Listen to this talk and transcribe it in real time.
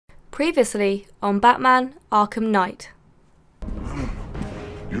Previously on Batman Arkham Knight.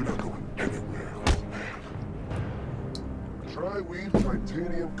 You're not going anywhere, old man. Tri-weave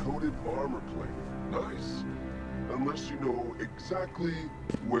titanium coated armor plate. Nice. Unless you know exactly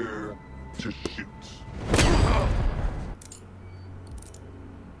where to shoot.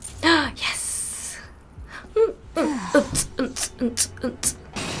 Yes!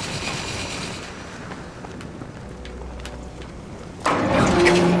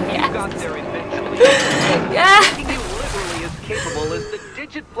 Got there eventually. Yeah! Making you literally as capable as the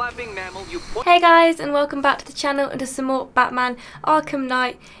digit-flapping mammal you put. Hey guys, and welcome back to the channel and to some more Batman Arkham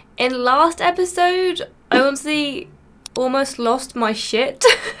Knight. In last episode, I honestly almost lost my shit.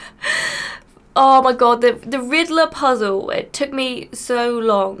 Oh my god, the Riddler puzzle, it took me so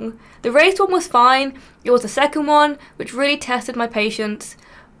long. The race one was fine, it was the second one which really tested my patience,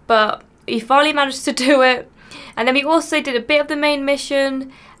 but we finally managed to do it. And then we also did a bit of the main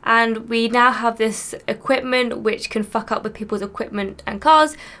mission, and we now have this equipment which can fuck up with people's equipment and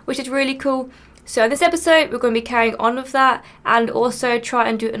cars, which is really cool. So in this episode we're going to be carrying on with that and also try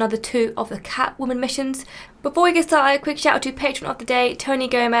and do another 2 of the Catwoman missions. Before we get started, a quick shout out to Patron of the Day, Tony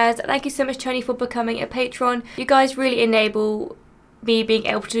Gomez. Thank you so much, Tony, for becoming a patron. You guys really enable me being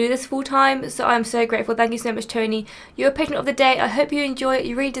able to do this full time, so I'm so grateful. Thank you so much, Tony. You're a patron of the day. I hope you enjoy it.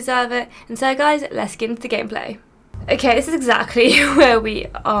 You really deserve it. And so guys, let's get into the gameplay. Okay, this is exactly where we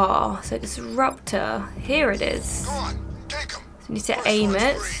are. So Disruptor, here it is. Go on, take him. So we need to aim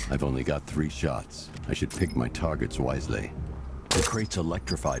it. I've only got 3 shots. I should pick my targets wisely. The crate's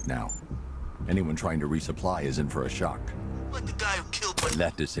electrified now. Anyone trying to resupply is in for a shock. Like the guy who killed my...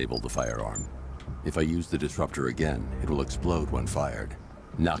 That disabled the firearm. If I use the disruptor again, it will explode when fired,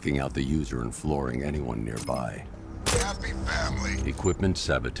 knocking out the user and flooring anyone nearby. Happy family. Equipment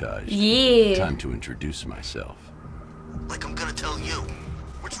sabotage. Yeah. Time to introduce myself. Like I'm gonna tell you.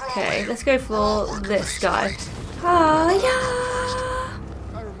 What's wrong Okay, with let's you? go We're all for working this for guy. these guys. Ah,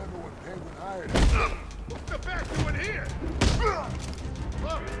 yeah. I remember when Penguin hired us. What's the bat doing here?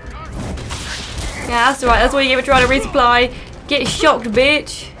 Yeah, that's right. That's what you get for trying to resupply. Get shocked,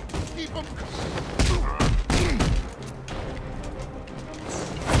 bitch. Keep him.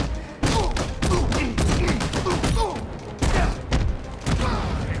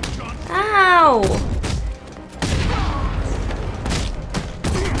 Ow.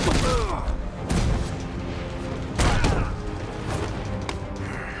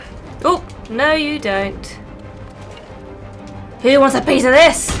 Oh, no you don't. Who wants a piece of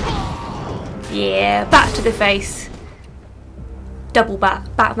this? Yeah, back to the face. Double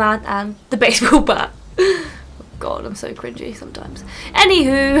Batman and the baseball bat. Oh god, I'm so cringy sometimes.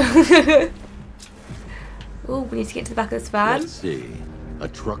 Anywho. Oh, we need to get to the back of this van. Let's see. A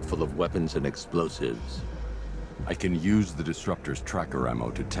truck full of weapons and explosives. I can use the disruptor's tracker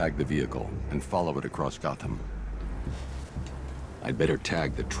ammo to tag the vehicle and follow it across Gotham. I'd better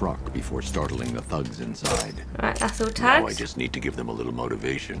tag the truck before startling the thugs inside. Alright, that's all Now I tagged. just need to give them a little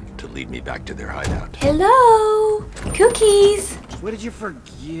motivation to lead me back to their hideout. Hello! Cookies! What did you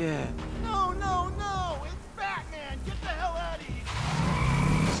forget? No, it's Batman! Get the hell out of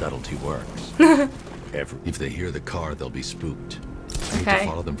here! Subtlety works. If they hear the car, they'll be spooked. I need Okay. to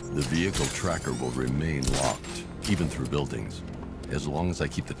follow them. The vehicle tracker will remain locked, even through buildings, as long as I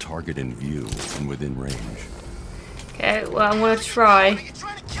keep the target in view and within range. Okay, well I'm gonna try. Are you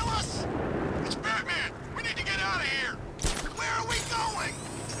trying to kill us? It's Batman. We need to get out of here. Where are we going?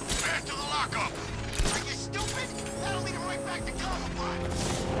 Back to the lockup. Are you stupid? That'll lead him right back to Conroy.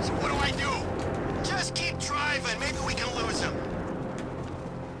 So what do I do? Just keep driving. Maybe we can lose him.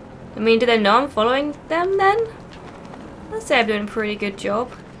 I mean, do they know I'm following them then? I'd say I'm doing a pretty good job.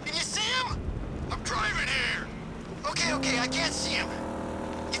 Can you see him? I'm driving here. Okay, I can't see him.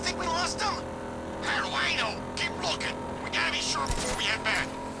 You think we lost him? How do I know? Keep looking. We gotta be sure before we head back.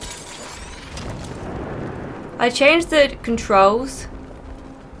 I changed the controls.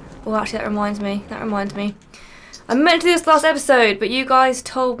 Oh, actually, that reminds me. I meant to do this last episode, but you guys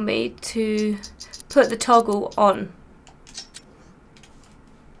told me to put the toggle on.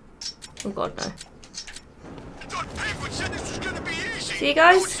 Oh god, no. I thought Penguin said this was gonna be easy. See you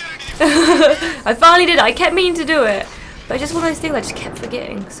guys? No one said anything. I finally did it. I kept meaning to do it, but it's just one of those things I just kept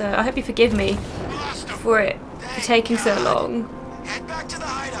forgetting. So I hope you forgive me We lost him. for it for taking so long. Head back to the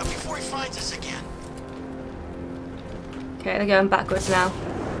hideout before he finds us again. Okay, they're going backwards now.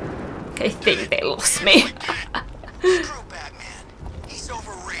 They think they lost me. Screw Batman. He's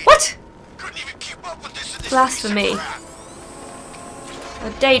overrated. What? Couldn't even keep up with this. Blasphemy. How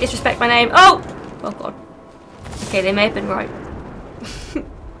dare you disrespect my name? Oh! Oh god. Okay, they may have been right.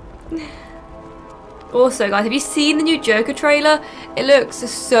 Also, guys, have you seen the new Joker trailer? It looks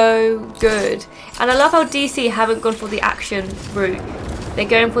so good. And I love how DC haven't gone for the action route. They're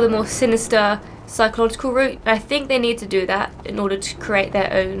going for the more sinister, psychological route. And I think they need to do that in order to create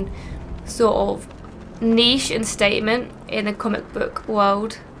their own sort of niche and statement in the comic book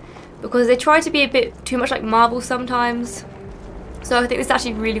world. Because they try to be a bit too much like Marvel sometimes. So I think this is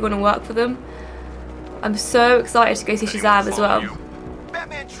actually really going to work for them. I'm so excited to go see Shazam as well.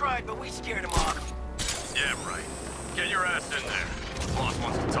 Batman tried, but we scared him off. Yeah, right. Get your ass in there. Boss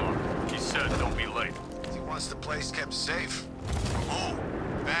wants to talk. He said don't be late. He wants the place kept safe. Oh,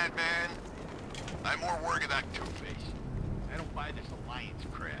 Batman. I'm more worried about Two-Face. I don't buy this alliance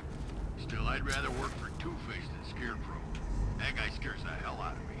crap. Still, I'd rather work for Two-Face than Scarecrow. That guy scares the hell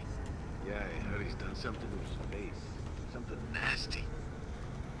out of me. Yeah, I heard he's done something to his face. Something nasty.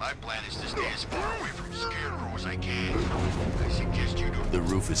 My plan is to stay as far away from Scarecrow as I can. I suggest you do. The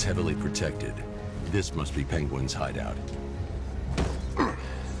roof is heavily protected. This must be Penguin's hideout.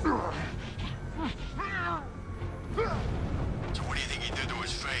 So what do you think he did to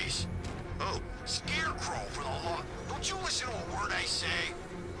his face? Oh, Scarecrow for the law. Don't you listen to a word I say?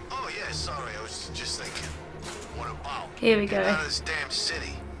 Oh yeah, sorry, I was just thinking. What about? Here we go. Get out of this damn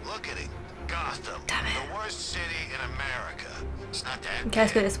city. Look at it. Gotham. The worst city in America. It's not that Okay,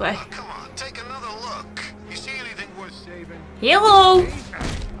 let's go bad. this way. Oh, come on, take another look. You see anything worth saving? Hello!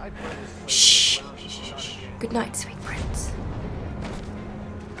 Shh. Good night, sweet prince.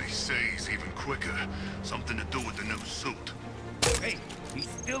 They say he's even quicker. Something to do with the new suit. Hey, he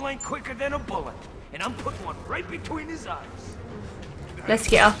still ain't quicker than a bullet. And I'm putting one right between his eyes. Let's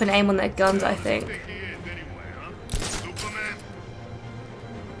get up and aim on their guns, I think. Think he is anyway, huh? Superman?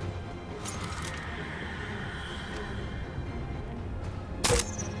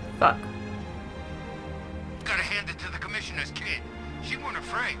 Fuck. Gotta hand it to the commissioner's kid. She wasn't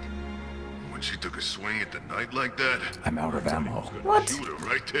afraid. When she took a swing at the night like that, I'm out of ammo. What? shoot her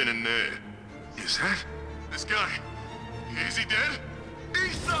right then and there. Is that this guy? Is he dead?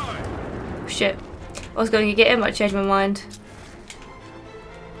 East side! Shit. I was going to get him, I changed my mind.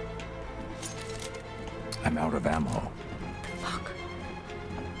 I'm out of ammo. Fuck.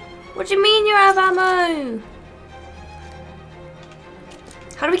 What do you mean you're out of ammo?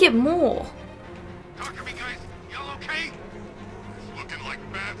 How do we get more? Talk to me, guys. Y'all okay? It's looking like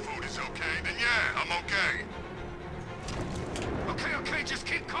bad food is okay, then yeah, I'm okay. Okay, just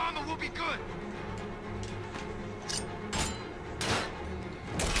keep calm and we'll be good.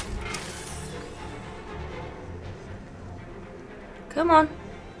 Come on.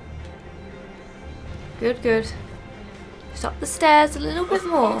 Good, good. Just up the stairs a little bit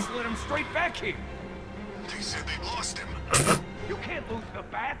more. Let's let him straight back here. They said they lost him. You can't lose the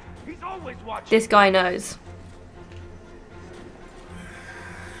bat. He's always watching. This guy knows.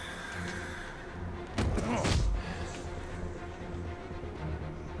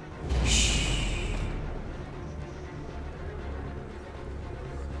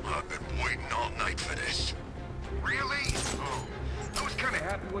 I've been waiting all night for this. Really? Oh, I was kind of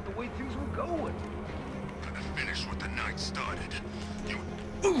happy with the way things were going. Gonna finish what the night started. You...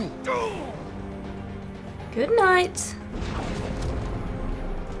 Good night.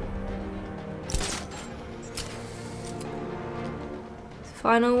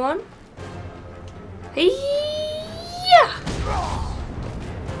 Final one. Yeah.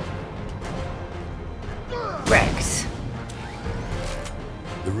 Wrecked.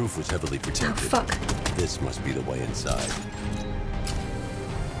 The roof was heavily Oh protected. fuck. This must be the way inside.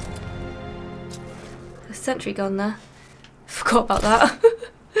 A sentry gun there. Forgot about that.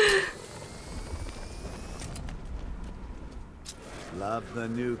 Love the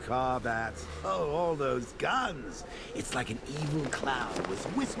new car, Bats. Oh, all those guns. It's like an evil clown was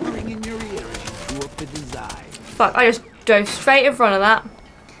whispering in your ear as you drew up the design. Fuck, I just drove straight in front of that.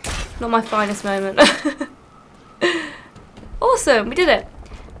 Not my finest moment. Awesome, we did it.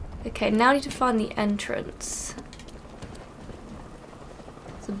 Okay, now I need to find the entrance.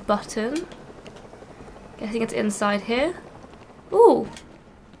 There's a button. Guessing it's inside here. Ooh.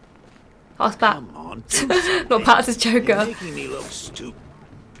 Ask Bat. Come on, Not Bat's as You're Joker. making me look stupid.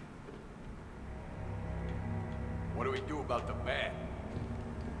 What do we do about the bat?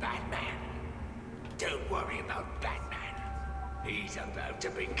 Batman. Don't worry about Batman. He's about to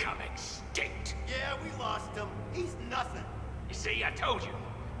become extinct. Yeah, we lost him. He's nothing. You see, I told you.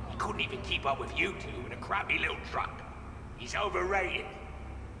 He couldn't even keep up with you two in a crappy little truck. He's overrated.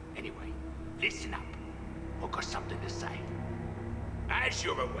 Anyway, listen up. I've got something to say. As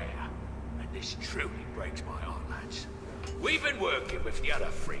you're aware, and this truly breaks my heart, lads, we've been working with the other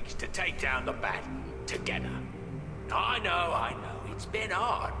freaks to take down the Bat together. I know, it's been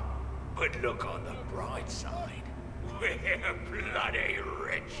hard. But look on the bright side. We're bloody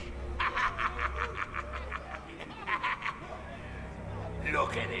rich.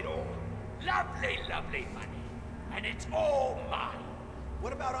 Look at it all. Lovely, lovely money. And it's all mine.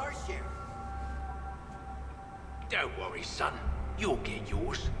 What about our share? Don't worry, son. You'll get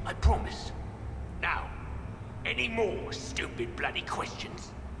yours, I promise. Now, any more stupid bloody questions?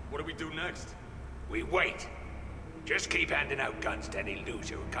 What do we do next? We wait. Just keep handing out guns to any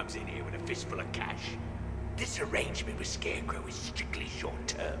loser who comes in here with a fistful of cash. This arrangement with Scarecrow is strictly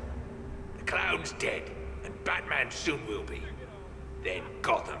short-term. The clown's dead, and Batman soon will be. Then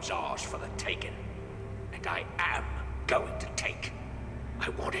Gotham's ours for the taking. And I am going to take. I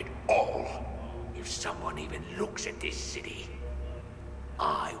want it all. If someone even looks at this city,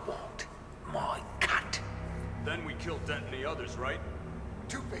 I want my cut. Then we kill Dent and the others, right?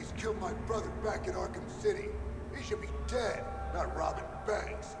 Two-Face killed my brother back in Arkham City. He should be dead, not robbing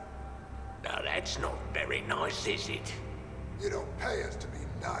banks. Now that's not very nice, is it? You don't pay us to be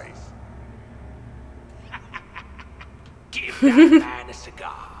nice. Give that man a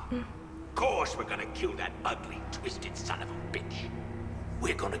cigar. Of course we're gonna kill that ugly, twisted son of a bitch.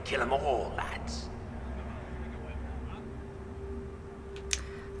 We're gonna kill them all, lads.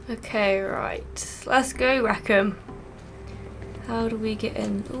 Okay, right. Let's go, Arkham. How do we get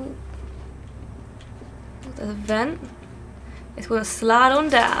in? Ooh. There's a vent. It's gonna slide on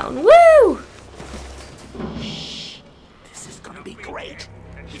down. Woo! Shh. This is gonna be great.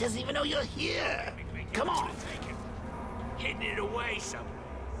 He doesn't even know you're here. Come on. Hidden it away somewhere.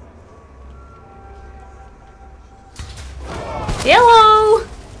 Hello!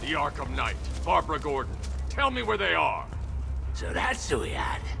 The Arkham Knight, Barbara Gordon. Tell me where they are. So that's who we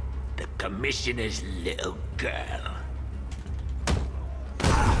had. The Commissioner's little girl.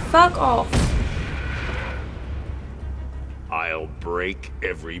 Fuck off. I'll break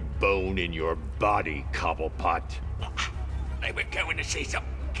every bone in your body, Cobblepot. They were going to see some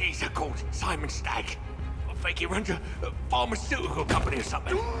geezer called Simon Stagg. I think he runs a pharmaceutical company or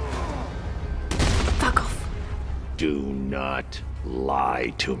something. Fuck off. Do not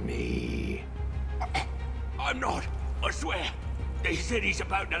lie to me. I'm not, I swear. They said he's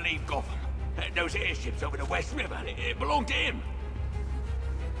about to leave Gotham. Those airships over the West River, it belonged to him.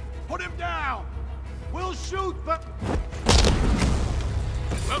 Put him down! We'll shoot, but...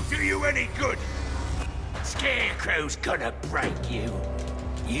 Won't do you any good. Scarecrow's gonna break you.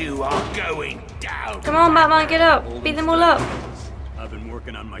 You are going down. Come on, Batman, get up. Beat them all up. I've been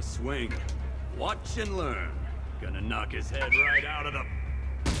working on my swing. Watch and learn. Gonna knock his head right out of the...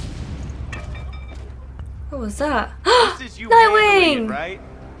 What was that? This is you Nightwing! handling it, right?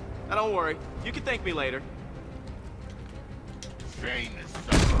 Now don't worry. You can thank me later.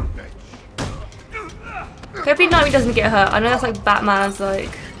 Hopefully Nightwing doesn't get hurt. I know that's like Batman's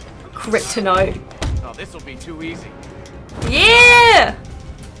like kryptonite. Oh, this will be too easy. Yeah!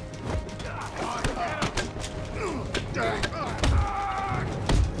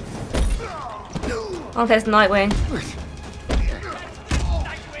 Oh, there's Nightwing.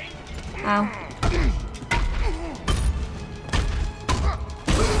 Ow.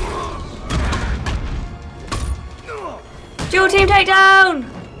 Dual team takedown!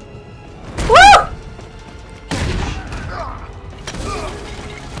 Woo!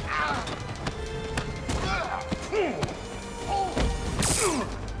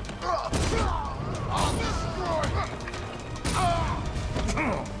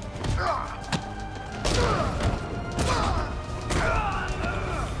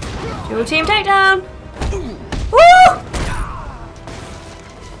 Dual team takedown! Woo!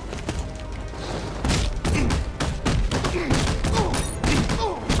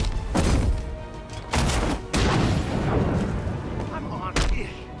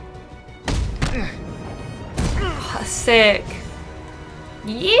 Sick.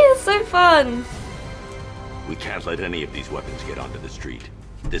 Yeah, so fun. We can't let any of these weapons get onto the street.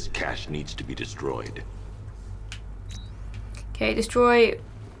 This cache needs to be destroyed. Okay, destroy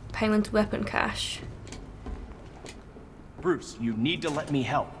Penguin's weapon cache. Bruce, you need to let me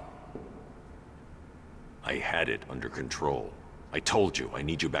help. I had it under control. I told you, I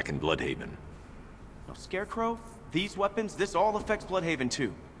need you back in Bloodhaven. Now, Scarecrow, these weapons, this all affects Bloodhaven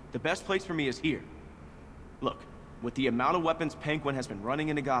too. The best place for me is here. Look, with the amount of weapons Penguin has been running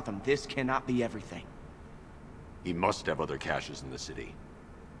into Gotham, this cannot be everything. He must have other caches in the city.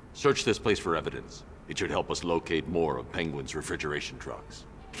 Search this place for evidence. It should help us locate more of Penguin's refrigeration trucks.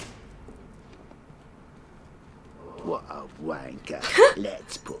 What a wanker.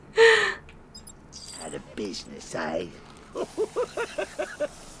 Let's put out of business, eh?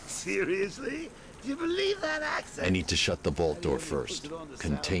 Seriously? Do you believe that accent? I need to shut the vault door first.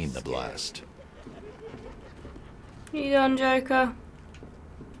 Contain the blast. You done, Joker?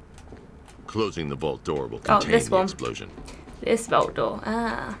 Closing the vault door will contain this the one. explosion. This vault door.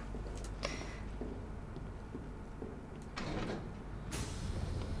 Ah.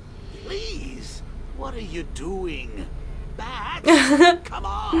 Please, what are you doing? Bats? Come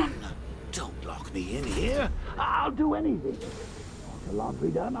on! Don't lock me in here. I'll do anything. Want the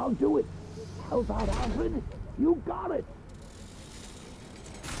laundry done? I'll do it. Help out, Alfred. You got it.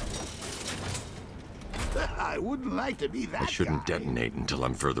 I wouldn't like to be that I shouldn't guy. detonate until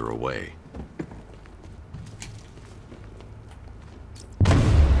I'm further away.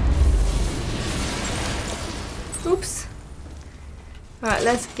 Oops. Right,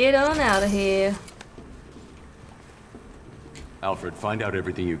 let's get on out of here. Alfred, find out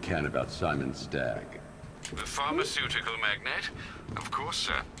everything you can about Simon Stagg. The pharmaceutical magnate? Of course,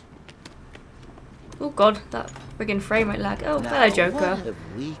 sir. Oh god, that friggin' frame rate lag. Oh, hello, Joker. What have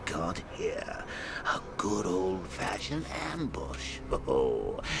we got here? A good old-fashioned ambush.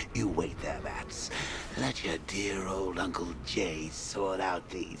 Oh, you wait there, Bats. Let your dear old Uncle Jay sort out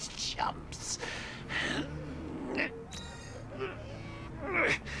these chumps.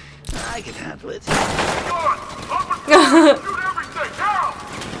 I can handle it.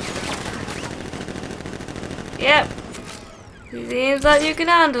 Yep. Seems like you can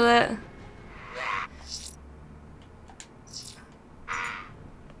handle it.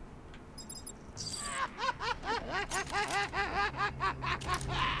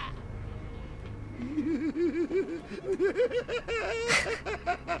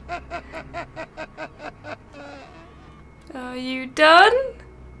 Are you done?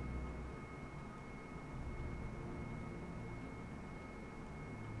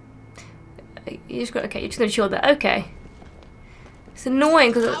 You're just gonna chill there. Okay. It's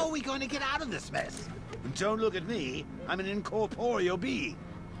annoying because. How are we going to get out of this mess? Don't look at me. I'm an incorporeal being.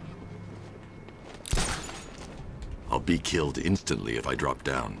 I'll be killed instantly if I drop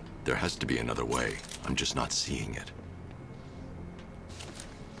down. There has to be another way. I'm just not seeing it.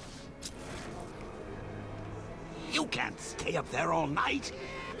 You can't stay up there all night.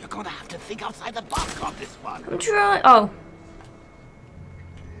 You're going to have to think outside the box on this one. I'm trying. Oh.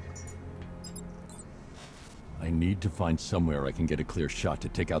 I need to find somewhere I can get a clear shot to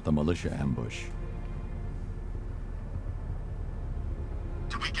take out the militia ambush.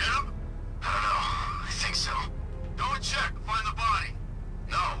 Did we get him? I don't know. I think so. Go and check. Find the body.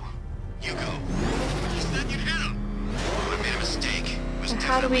 No. You go. You said you'd hit him. I made a mistake. It was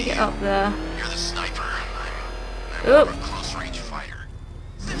How do we get up there? You're the sniper. I'm Oop. a close-range fighter.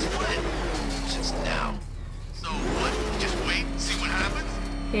 Since when? Since now. So what? Just wait and see what happens?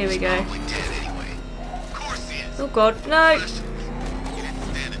 Here we go. Probably dead anyway. Of course he is. Oh god, no! You didn't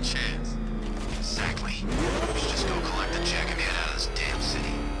stand a chance. Exactly. We should just go collect the check and head out of this damn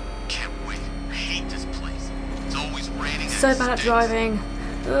city. Can't wait. I hate this place. It's always raining. So and it bad at stinks. driving.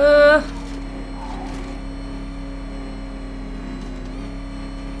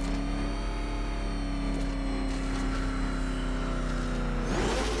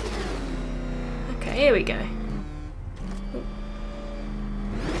 Okay, here we go.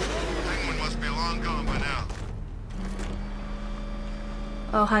 Penguin must be long gone by now.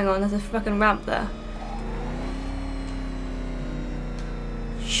 Oh, hang on, there's a fucking ramp there.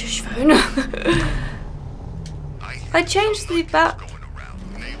 Shush, phone. I changed the bat.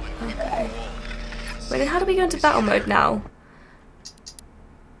 Okay. Wait, then how do we go into battle mode now?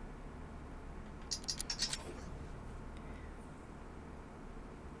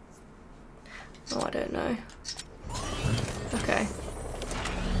 Oh, I don't know. Okay.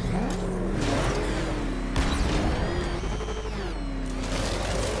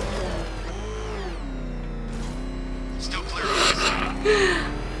 Still clear.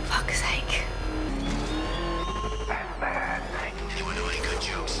 Fuck's sake. Anyone know any good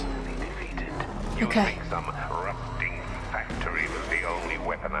jokes? Okay. Some rusting factory was the only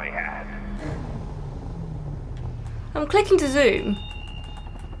weapon I had. I'm clicking to zoom.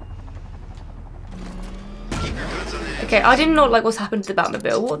 Okay, I did not like what's happened to the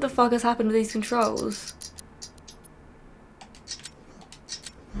Batmobile. What the fuck has happened to these controls?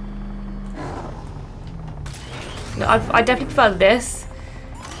 No, I definitely prefer this.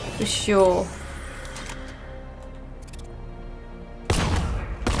 For sure.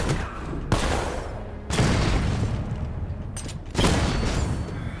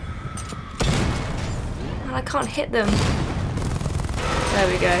 And I can't hit them. There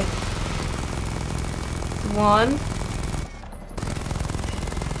we go. One.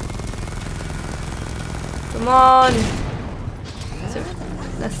 Come on. So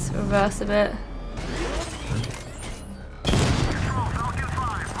let's reverse a bit.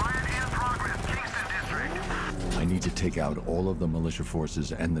 need to take out all of the militia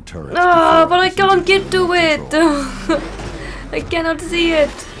forces and the turrets. Oh, but I can't get to it. I cannot see it.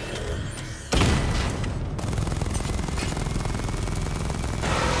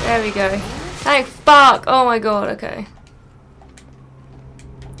 There we go. Thank fuck. Oh my god. Okay.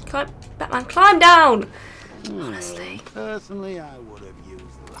 Climb, Batman, climb down. Honestly. Personally, I would have used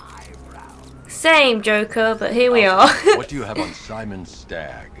live rounds. Same, Joker, but here we are. What do you have on Simon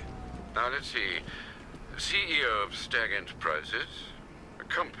Stagg? Now let's see. CEO of Stagg Enterprises, a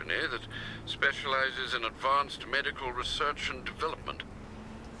company that specializes in advanced medical research and development.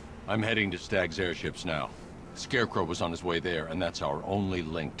 I'm heading to Stagg's airships now. Scarecrow was on his way there, and that's our only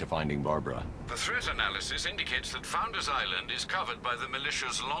link to finding Barbara. The threat analysis indicates that Founders Island is covered by the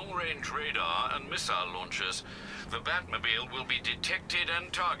militia's long-range radar and missile launchers. The Batmobile will be detected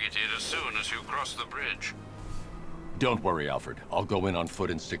and targeted as soon as you cross the bridge. Don't worry, Alfred. I'll go in on foot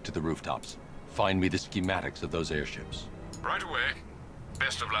and stick to the rooftops. Find me the schematics of those airships. Right away.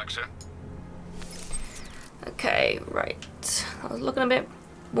 Best of luck, sir. Okay, right. I was looking a bit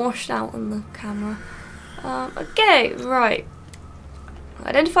washed out on the camera. Okay, right.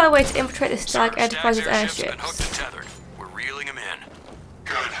 Identify a way to infiltrate the Stagg Enterprises airships. We're reeling him in.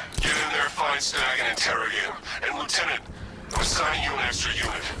 Good. Get in there, find Stagg and interrogate him. And Lieutenant, I'm assigning you an extra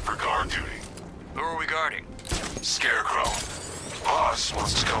unit for guard duty. Who are we guarding? Scarecrow. Boss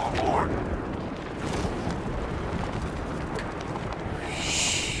wants to go aboard.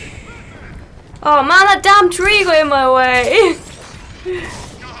 Oh man, that damn tree got in my way!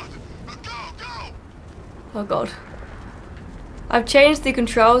 Oh god. I've changed the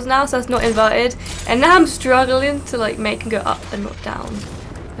controls now so it's not inverted, and now I'm struggling to like make them go up and not down.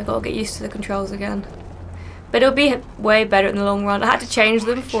 I gotta get used to the controls again. But it'll be way better in the long run. I had to change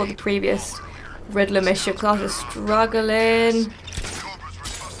them for the previous Riddler mission because I was struggling.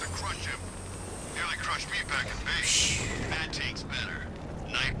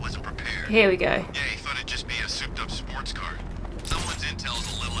 Here we go. Yeah, he thought it'd just be a souped-up sports car. Someone's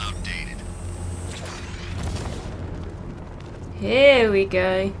intel's a little outdated. Here we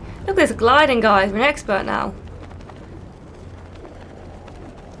go. Look at this gliding, guys. We're an expert now.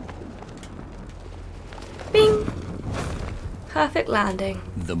 Bing! Perfect landing.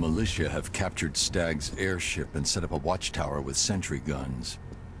 The militia have captured Stagg's airship and set up a watchtower with sentry guns.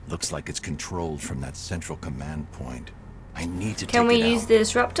 Looks like it's controlled from that central command point. I need to Can we use the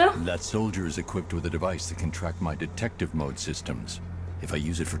disruptor? That soldier is equipped with a device that can track my detective mode systems. If I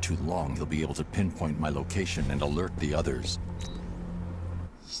use it for too long, he'll be able to pinpoint my location and alert the others.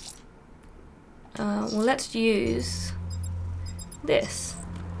 Well, let's use this.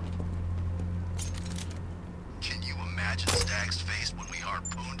 Can you imagine Stagg's face when we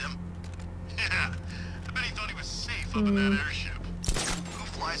harpooned him? Yeah, I bet he thought he was safe up in that airship. Who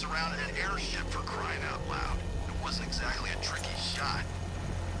flies around in an airship for crying out loud? It wasn't exactly a tricky shot.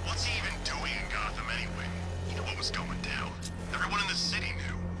 What's he even doing in Gotham anyway? You know what was going down. Everyone in the city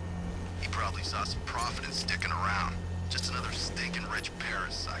knew. He probably saw some profit in sticking around. Just another stinking rich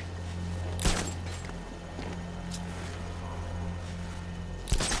parasite.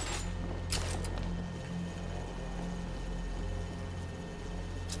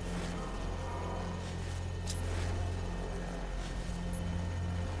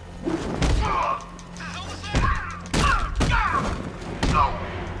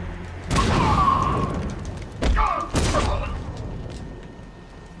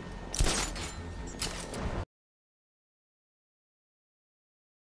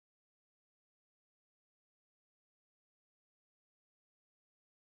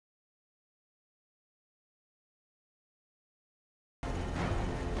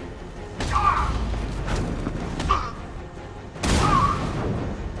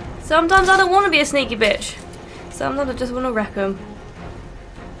 Sometimes I don't want to be a sneaky bitch. Sometimes I just want to wreck them.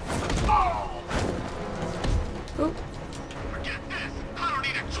 Ooh. Forget this. I don't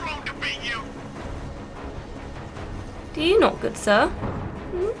need a drone to beat you. Do you not, good sir?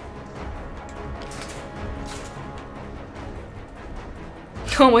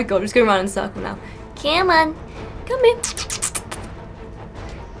 Oh my god, we're just going around in a circle now. Come on. Come in.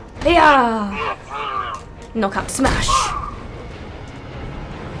 Yeah. Knockout smash.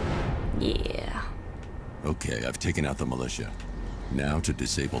 Yeah. Okay, I've taken out the militia. Now to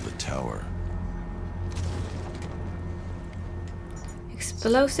disable the tower.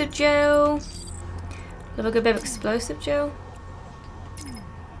 Explosive gel. Have a good bit of explosive gel.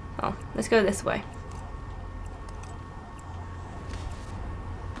 Oh, let's go this way.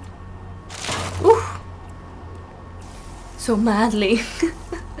 Oof. So madly.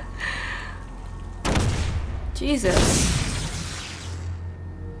 Jesus.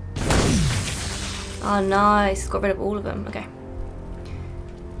 Oh, nice. Got rid of all of them. Okay.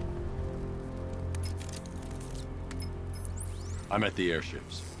 I'm at the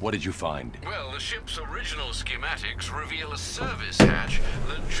airships. What did you find? Well, the ship's original schematics reveal a service hatch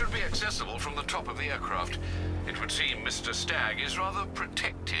that should be accessible from the top of the aircraft. It would seem Mr. Stagg is rather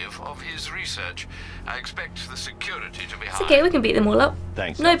protective of his research. I expect the security to be high. It's okay, we can beat them all up.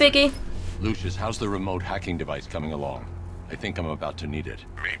 Thanks. No biggie. Lucius, how's the remote hacking device coming along? I think I'm about to need it.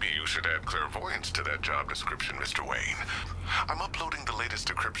 Maybe you should add clairvoyance to that job description, Mr. Wayne. I'm uploading the latest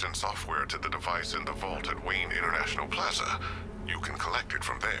decryption software to the device in the vault at Wayne International Plaza. You can collect it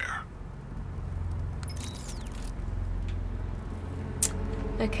from there.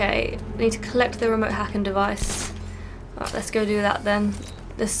 Okay, we need to collect the remote hacking device. Alright, let's go do that then.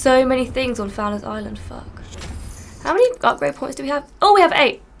 There's so many things on Founders Island, fuck. How many upgrade points do we have? Oh, we have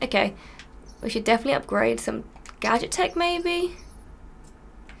 8! Okay. We should definitely upgrade some gadget tech, maybe?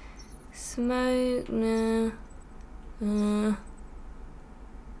 Smoke, nah.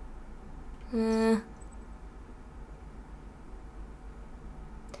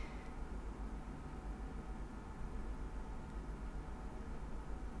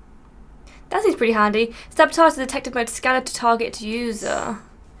 That seems pretty handy. Sabotage the detective mode scanner to target user.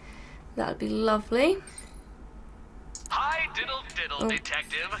 That would be lovely. Hi, diddle,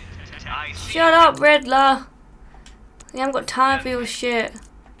 detective. I see. Shut up, Riddler. I haven't got time for your shit.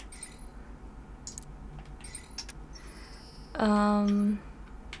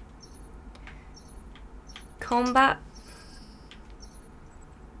 Combat.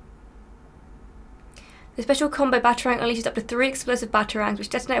 The special combo batarang unleashes up to 3 explosive batarangs which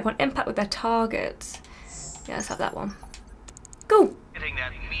detonate upon impact with their targets. Yeah, let's have that one. Cool. Hitting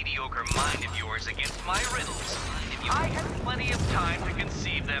that mediocre mind of yours against my riddles. I had plenty of time to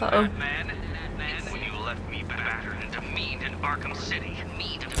conceive them, Batman. When you left me battered and demeaned in Arkham City.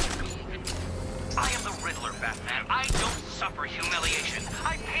 I am the Riddler, Batman. I don't suffer humiliation.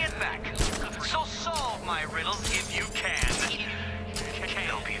 I pay it back. So solve my riddles if you can.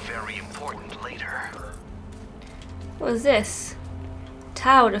 They'll be very important later. What is this?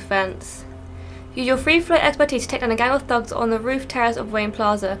 Tower defense. Use your free flow expertise to take down a gang of thugs on the roof terrace of Wayne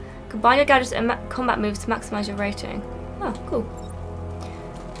Plaza. Combine your gadgets and combat moves to maximize your rating. Oh, cool.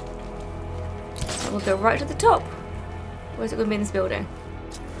 So we'll go right to the top. Where's it going to be in this building?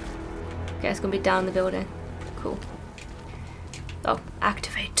 Okay, it's going to be down the building. Cool. Oh,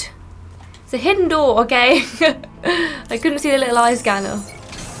 activate. It's a hidden door, okay? I couldn't see the little eye scanner.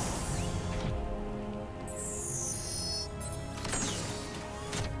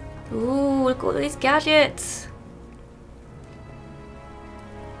 Ooh, look at all these gadgets.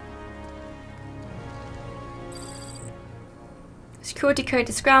 Security code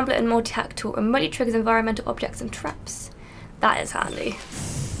to scramble it and multi-hack tool remotely triggers environmental objects and traps. That is handy.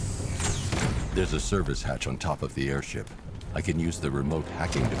 There's a service hatch on top of the airship. I can use the remote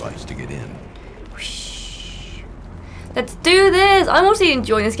hacking device to get in. Whoosh. Let's do this! I'm honestly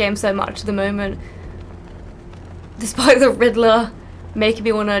enjoying this game so much at the moment. Despite the Riddler making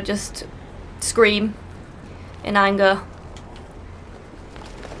me want to just scream in anger.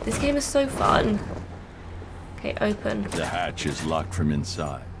 This game is so fun. Okay, open. The hatch is locked from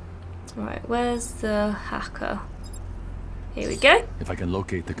inside. Right, where's the hacker? Here we go. If I can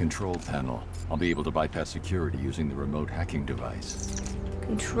locate the control panel, I'll be able to bypass security using the remote hacking device.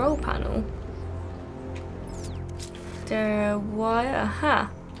 Control panel? There, wire, aha.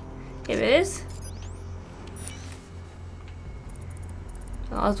 Here it is.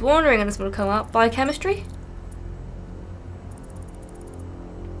 I was wondering when this would come up. Biochemistry?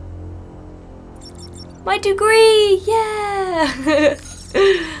 My degree! Yeah!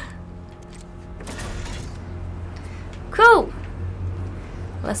 Cool!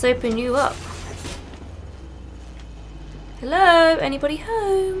 Let's open you up. Hello? Anybody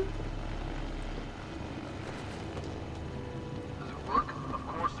home? Does it work? Of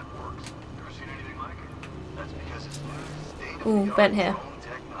course it works. Ever seen anything like it? That's because it's new, Ooh, vent here.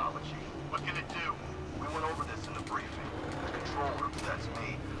 technology. What can it do? We went over this in the briefing. The controller, that's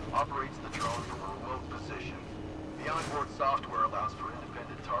me, operates the drone from a remote position. The onboard software allows for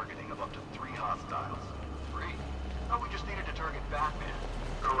independent targeting of up to 3 hostiles. 3? Oh, we just needed to target Batman.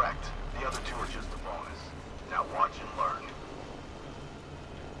 Correct. The other 2 are just a bonus. Now watch and learn.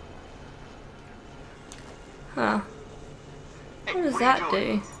 Huh. What does that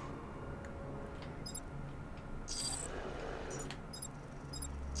do?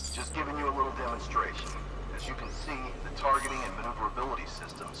 Just giving you a little demonstration. As you can see, the targeting and maneuverability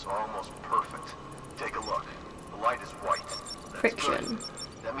systems are almost perfect. Take a look. The light is white. That's Friction. good.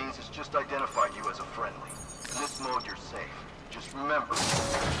 That means it's just identified you as a friendly. In this mode, you're safe. Just remember,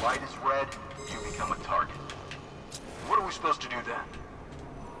 if the light is red, you become a target.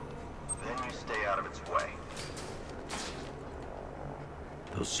 of its way.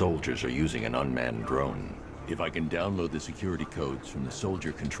 Those soldiers are using an unmanned drone. If I can download the security codes from the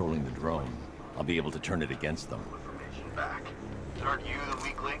soldier controlling the drone, I'll be able to turn it against them. Back. Aren't you the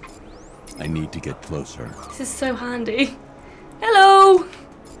weak link? I need to get closer. This is so handy. Hello!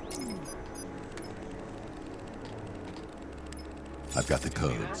 I've got the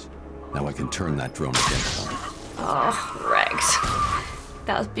codes. Now I can turn that drone against them. Oh, wrecked.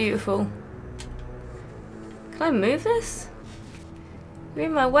 That was beautiful. Can I move this? You're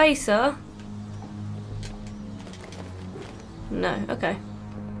in my way, sir. No, okay.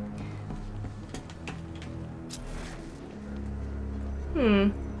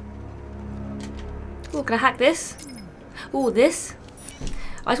 Ooh, can I hack this? Ooh, this?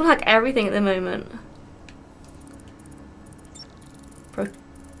 I just want to hack everything at the moment.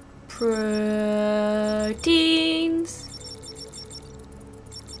 Proteins.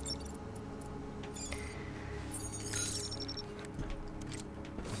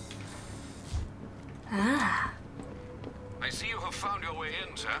 Ah. I see you have found your way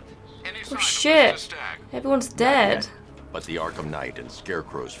in, sir. Any sign Oh of shit. Mr. Stagg? Everyone's dead. But the Arkham Knight and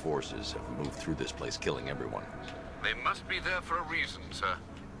Scarecrow's forces have moved through this place, killing everyone. They must be there for a reason, sir.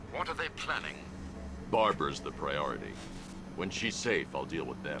 What are they planning? Barbara's the priority. When she's safe, I'll deal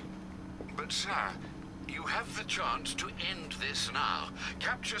with them. But, sir, you have the chance to end this now.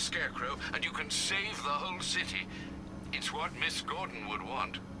 Capture Scarecrow, and you can save the whole city. It's what Miss Gordon would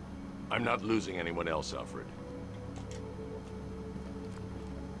want. I'm not losing anyone else, Alfred.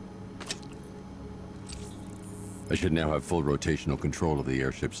 I should now have full rotational control of the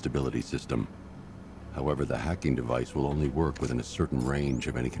airship stability system. However, the hacking device will only work within a certain range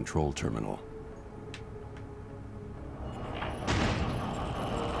of any control terminal.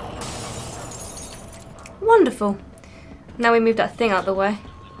 Wonderful. Now we move that thing out of the way.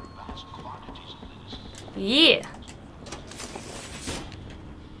 Yeah.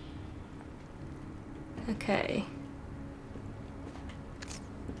 Okay.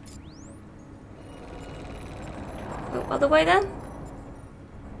 Oh, other way then.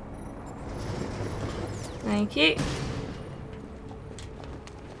 Thank you.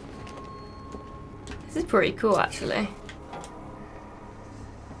 This is pretty cool, actually.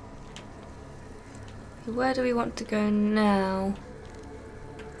 Where do we want to go now?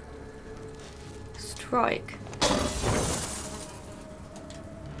 Strike.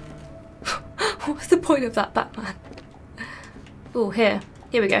 What's the point of that, Batman? Oh, here.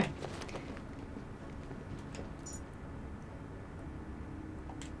 Here we go.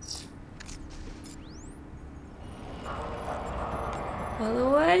 Other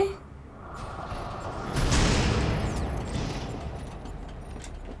way.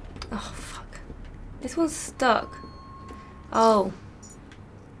 Oh, fuck. This one's stuck. Oh.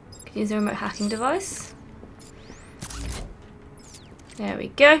 Can use the remote hacking device. There we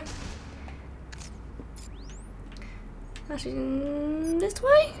go. Actually, this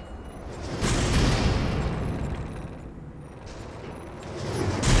way?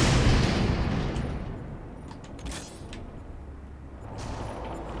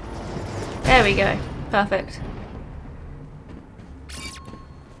 There we go. Perfect.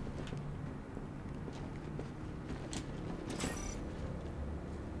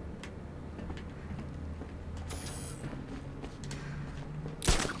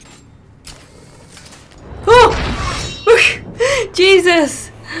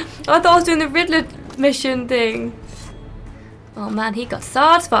 Jesus! I thought I was doing the Riddler mission thing. Oh man, he got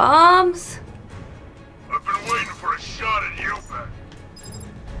swords for arms. I've been waiting for a shot at you, man.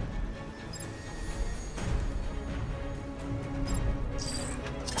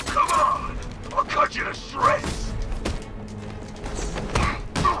 Come on! I'll cut you to shreds!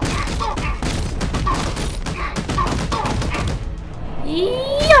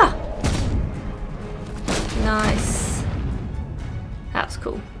 Yeah! Nice. That's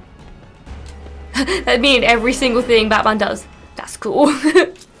cool. That means every single thing Batman does. That's cool.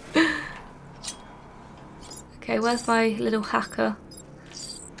 Okay, where's my little hacker?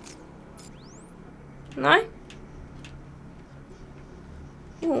 No?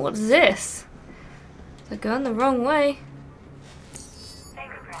 Ooh, what's this? They're going the wrong way.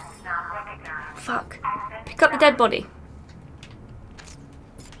 Fuck. Pick up the dead body.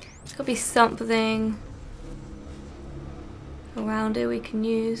 There's gotta be something around here we can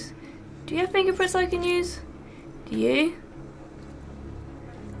use. Do you have fingerprints I can use? Do you?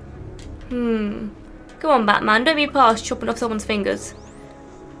 Come on, Batman, don't be past chopping off someone's fingers.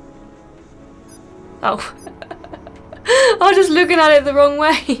 Oh. I was just looking at it the wrong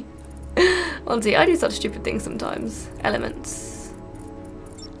way. Honestly, I do such stupid things sometimes. Elements.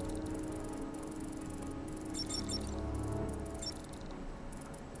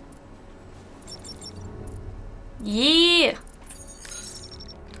 Yeah!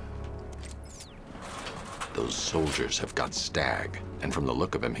 Those soldiers have got Stagg, and from the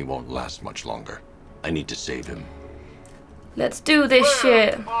look of him, he won't last much longer. I need to save him. Let's do this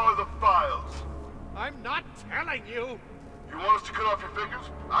shit. Where are the files? I'm not telling you. You want us to cut off your fingers?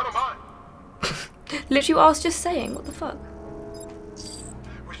 I don't mind. Literally what I was just saying. What the fuck?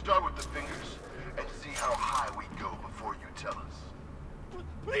 We start with the fingers and see how high we go before you tell us.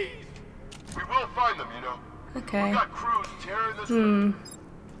 Please. We will find them, you know. Okay. We got crews tearing this.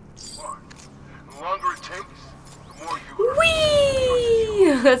 Smart. The longer it takes, the more you.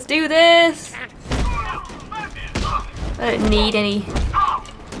 Whee! Let's do this. I don't need any.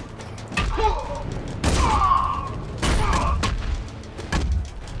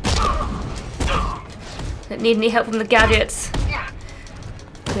 Don't need any help from the gadgets.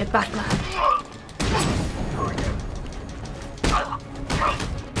 We're Batman.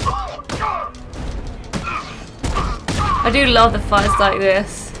 I do love the fights like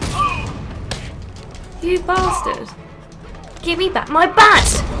this. You bastard. Give me back my bat!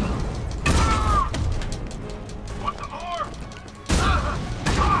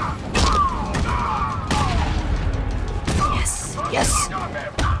 Yes, yes.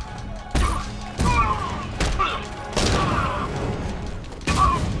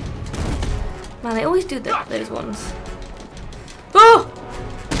 Man, they always do those ones. Oh!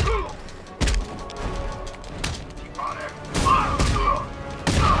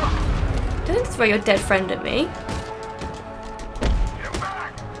 Don't throw your dead friend at me.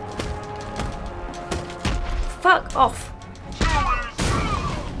 Fuck off.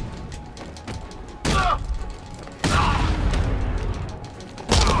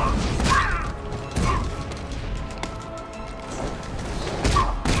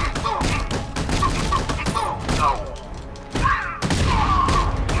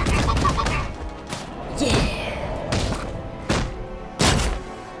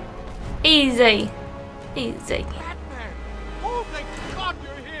 Easy. Easy. Oh, thank God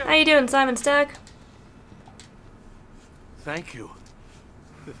you're here. How you doing, Simon Stagg? Thank you.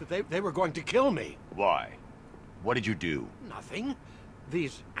 They were going to kill me. Why? What did you do? Nothing.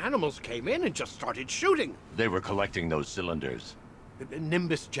 These animals came in and just started shooting. They were collecting those cylinders.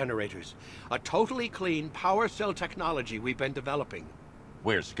 Nimbus generators. A totally clean power cell technology we've been developing.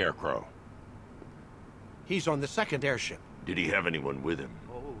 Where's Scarecrow? He's on the second airship. Did he have anyone with him?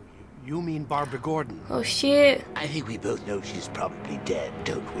 Oh, you mean Barbara Gordon? Oh shit. I think we both know she's probably dead,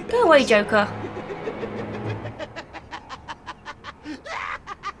 don't we? Go away, Joker.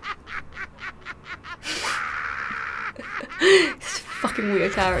 It's a fucking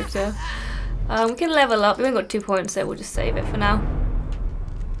weird character. We can level up. We only got 2 points, so we'll just save it for now.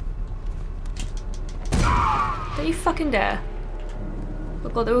 Don't you fucking dare. Oh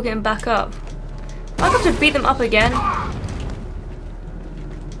god, they're all getting back up. I've got to beat them up again.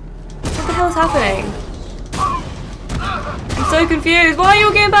 What the hell's happening? I'm so confused. Why are you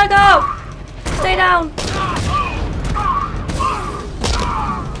all getting back up? Stay down.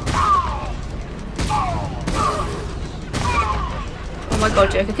 Oh my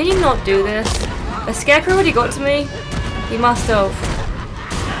god, Joker, can you not do this? The Scarecrow already got to me? He must have.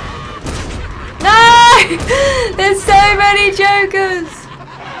 No! There's so many Jokers!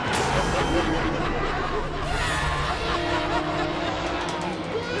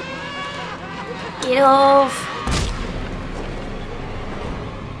 Get off!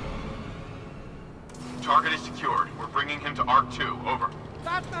 Target is secured. We're bringing him to Arc 2. Over.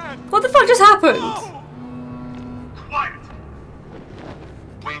 Batman! What the fuck just happened? No! Quiet!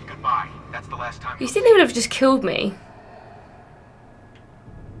 Wayne, goodbye. That's the last time. You think they would have just killed me?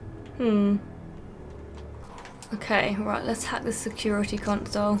 Okay, right, let's hack the security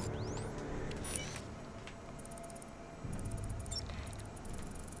console.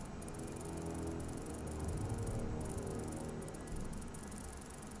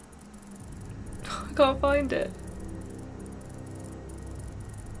 I can't find it.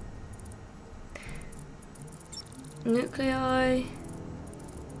 Nuclei.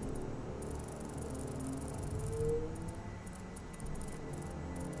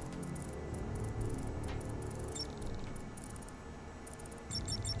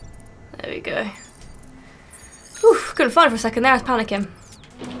 There we go. Whew, couldn't find it for a second there, I was panicking.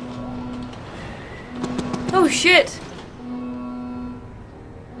 Oh shit!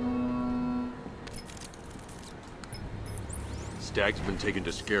 Stagg's been taken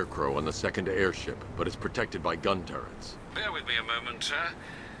to Scarecrow on the second airship, but is protected by gun turrets. Bear with me a moment, sir.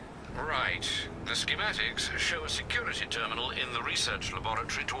 Right. The schematics show a security terminal in the research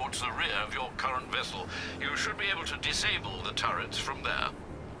laboratory towards the rear of your current vessel. You should be able to disable the turrets from there.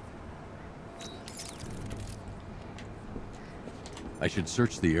 I should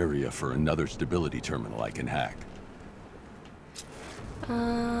search the area for another stability terminal I can hack.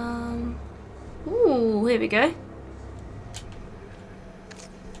 Ooh, here we go.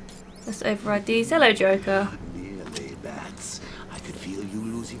 Let's override these. Hello, Joker. Nearly, Bats. I could feel you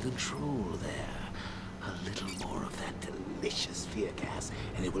losing control there. A little more of that delicious fear gas,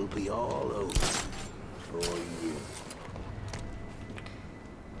 and it will be all over for you.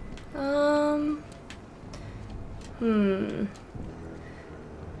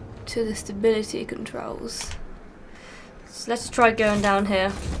 To the stability controls. So let's try going down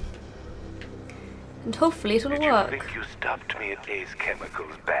here. And hopefully it'll work. Did you think you stopped me at Ace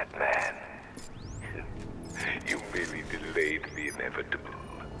Chemicals, Batman? You merely delayed the inevitable.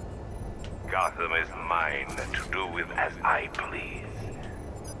 Gotham is mine to do with as I please.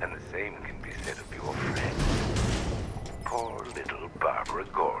 And the same can be said of your friend. Poor little Barbara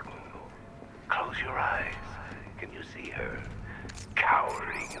Gordon. Close your eyes. Can you see her?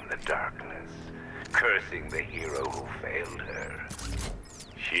 Cowering in the darkness, cursing the hero who failed her.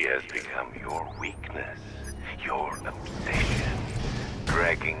 She has become your weakness, your obsession,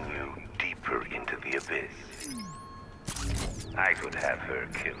 dragging you deeper into the abyss. I could have her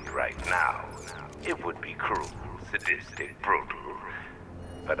killed right now. It would be cruel, sadistic, brutal.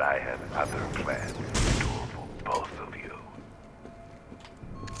 But I have other plans in store for both of you.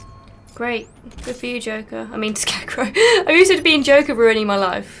 Great. Good for you, Joker. I mean, Scarecrow. I'm used to being Joker ruining my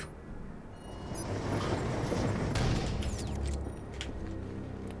life.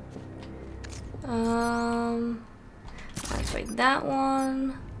 Activate that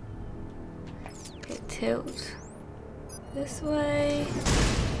one. Okay, tilt this way.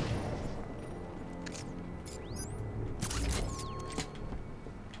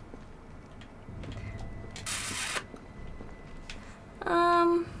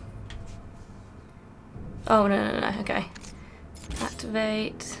 Oh, no, okay.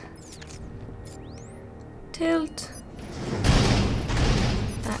 Activate. Tilt.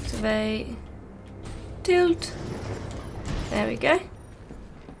 Activate. Tilt. There we go.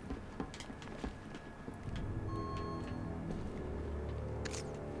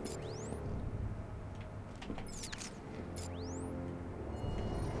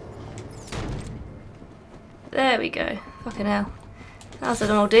 There we go. Fucking hell. That's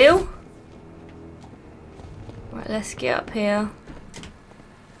an ordeal. Right, let's get up here.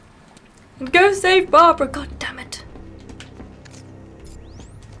 And go save Barbara, god damn it.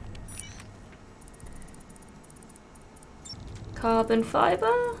 Carbon fiber.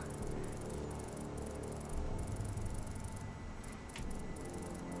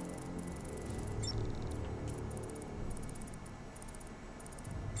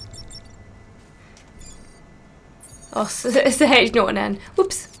 Oh, it's the H, not an N.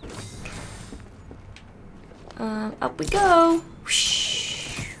 Whoops. Up we go.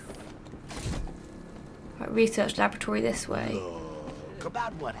 Whoosh. Right, research laboratory this way. Look,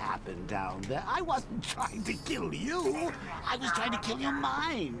 about what happened down there. I wasn't trying to kill you. I was trying to kill your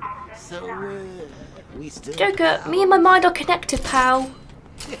mind. So, we still... Joker, me and my mind are connected, pal.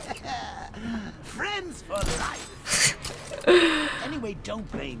 Friends for life. Anyway,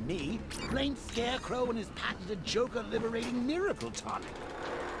 don't blame me. Blame Scarecrow and his patented Joker liberating miracle tonic.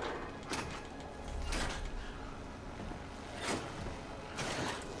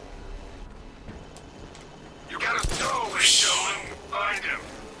 You gotta go, ladies and gentlemen. Find him.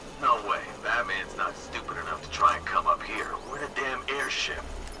 No way. Batman's not stupid enough to try and come up here. We're in a damn airship.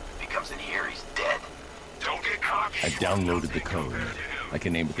 If he comes in here, he's dead. Don't get cocky. I downloaded the code. I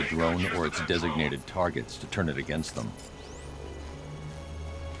can aim at the drone or its designated targets to turn it against them.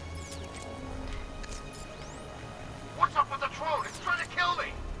 What's up with the drone? It's trying to kill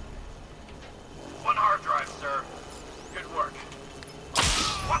me. One hard drive, sir. Good work.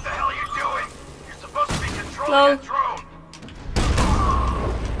 What the hell are you doing? You're supposed to be controlling that drone.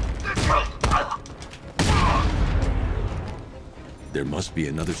 There must be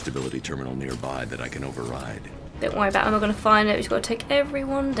another stability terminal nearby that I can override. Don't worry about it, I'm not going to find it. We've got to take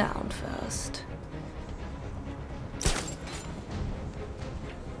everyone down first.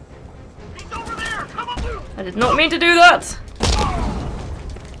 He's over there. Come on. I did not mean to do that.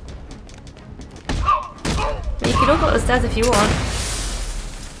 You can all go up the stairs if you want.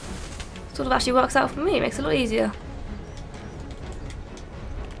 Sort of actually works out for me. It makes it a lot easier.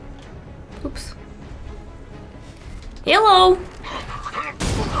 Oops. Hello,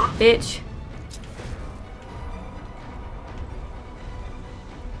 bitch.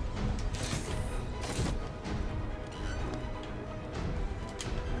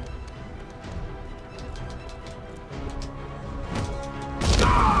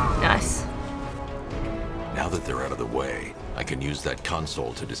 Nice. Now that they're out of the way, I can use that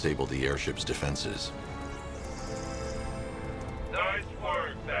console to disable the airship's defenses. Nice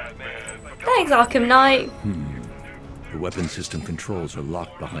work, Batman. Thanks, Arkham Knight. The weapon system controls are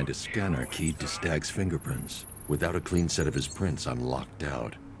locked behind a scanner keyed to Stagg's fingerprints. Without a clean set of his prints, I'm locked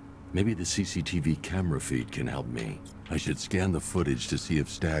out. Maybe the CCTV camera feed can help me. I should scan the footage to see if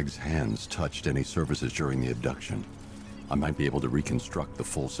Stagg's hands touched any surfaces during the abduction. I might be able to reconstruct the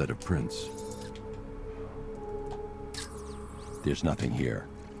full set of prints. There's nothing here.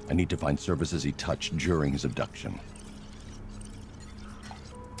 I need to find surfaces he touched during his abduction.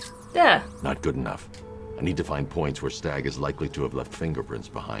 There. Not good enough. I need to find points where Stagg is likely to have left fingerprints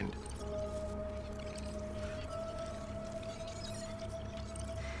behind.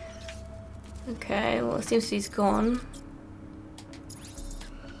 Okay, well, it seems he's gone.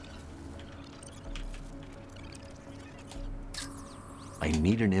 I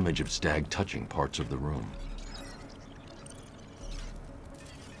need an image of Stagg touching parts of the room.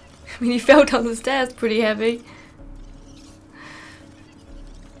 I mean, he fell down the stairs pretty heavy.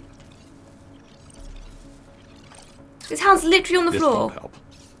 His hand's literally on the floor. This won't help.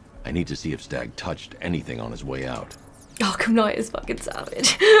 I need to see if Stagg touched anything on his way out. Arkham Knight is fucking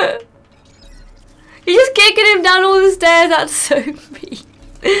savage. You're just kicking him down all the stairs. That's so mean.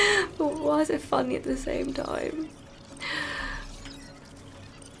 But why is it funny at the same time?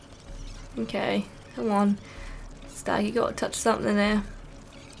 Okay, come on. Stagg, you gotta touch something there.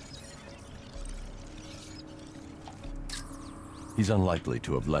 He's unlikely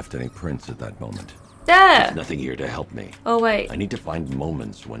to have left any prints at that moment. There! There's nothing here to help me. Oh, wait. I need to find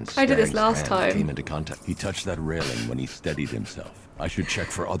moments when I did this Stagg's last hand time. came into contact. He touched that railing when he steadied himself. I should check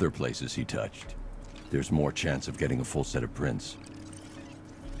for other places he touched. There's more chance of getting a full set of prints.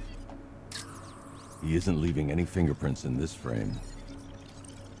 He isn't leaving any fingerprints in this frame.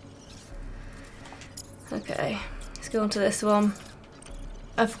 Okay, let's go on to this one.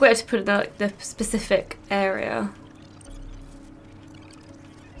 I forgot to put in like the specific area.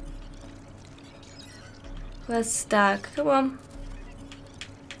 Where's Stagg? Come on.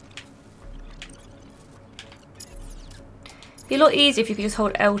 It'd be a lot easier if you could just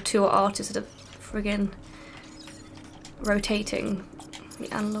hold L2 or R2 instead of friggin' rotating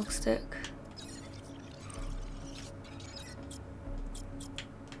the analog stick.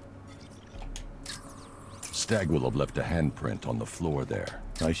 Stagg will have left a handprint on the floor there.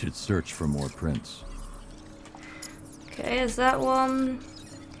 I should search for more prints. Okay, is that one?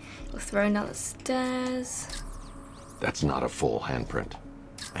 We're throwing down the stairs. That's not a full handprint.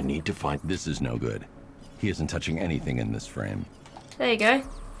 I need to find... This is no good. He isn't touching anything in this frame. There you go.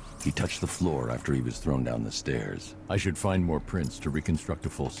 He touched the floor after he was thrown down the stairs. I should find more prints to reconstruct a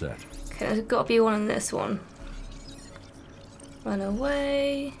full set. Okay, there's got to be one in this one. Run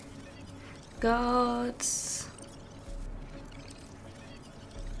away. Guards.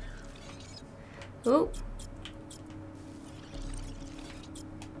 Oh.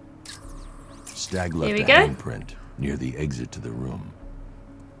 Stagg left a handprint near the exit to the room.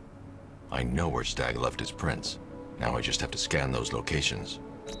 I know where Stagg left his prints. Now I just have to scan those locations.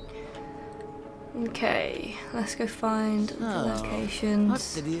 Okay, let's go find the locations.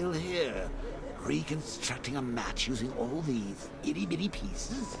 What's the deal here? Reconstructing a match using all these itty-bitty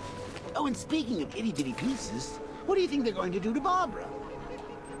pieces? Oh, and speaking of itty-bitty pieces, what do you think they're going to do to Barbara?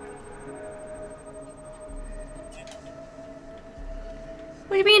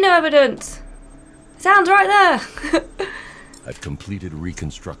 What do you mean no evidence? Sounds right there. I've completed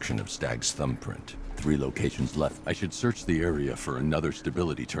reconstruction of Stagg's thumbprint. 3 locations left. I should search the area for another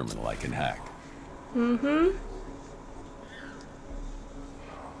stability terminal I can hack. Mm-hmm.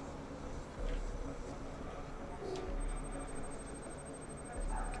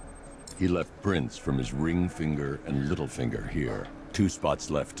 He left prints from his ring finger and little finger here. 2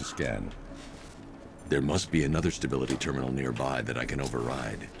 spots left to scan. There must be another stability terminal nearby that I can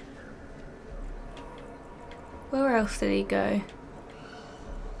override. Where else did he go?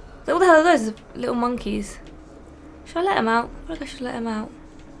 What the hell are those little monkeys? Should I let him out? I feel like I should let him out.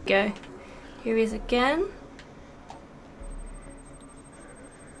 Go. Here he is again.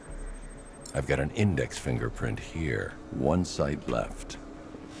 I've got an index fingerprint here. 1 site left.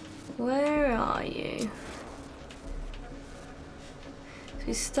 Where are you? So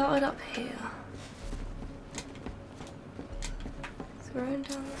we started up here. Thrown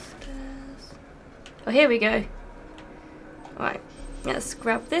down the stairs. Oh, here we go. Right, let's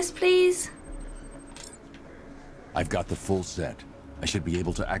grab this, please. I've got the full set. I should be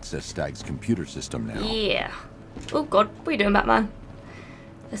able to access Stagg's computer system now. Yeah. Oh god, what are you doing, Batman?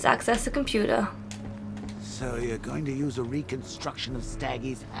 Let's access the computer. So you're going to use a reconstruction of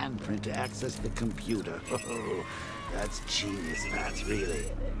Staggy's handprint to access the computer. Oh, That's genius, Matt, really.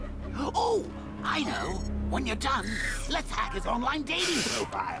 Oh, I know. When you're done, let's hack his online dating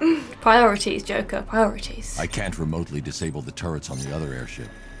profile. Priorities, Joker. Priorities. I can't remotely disable the turrets on the other airship,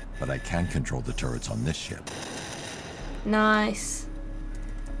 but I can control the turrets on this ship. Nice.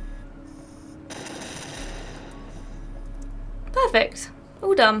 Perfect.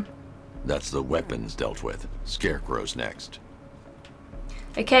 All done. That's the weapons dealt with. Scarecrow's next.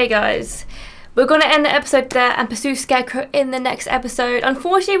 Okay, guys. We're going to end the episode there and pursue Scarecrow in the next episode.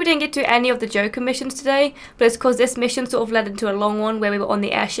 Unfortunately, we didn't get to any of the Joker missions today, but it's because this mission sort of led into a long one where we were on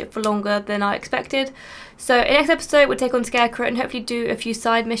the airship for longer than I expected. So in the next episode, we'll take on Scarecrow and hopefully do a few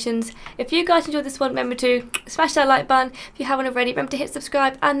side missions. If you guys enjoyed this one, remember to smash that like button. If you haven't already, remember to hit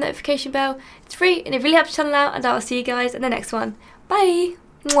subscribe and notification bell. It's free and it really helps the channel out, and I'll see you guys in the next one. Bye!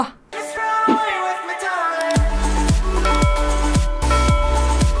 Mwah.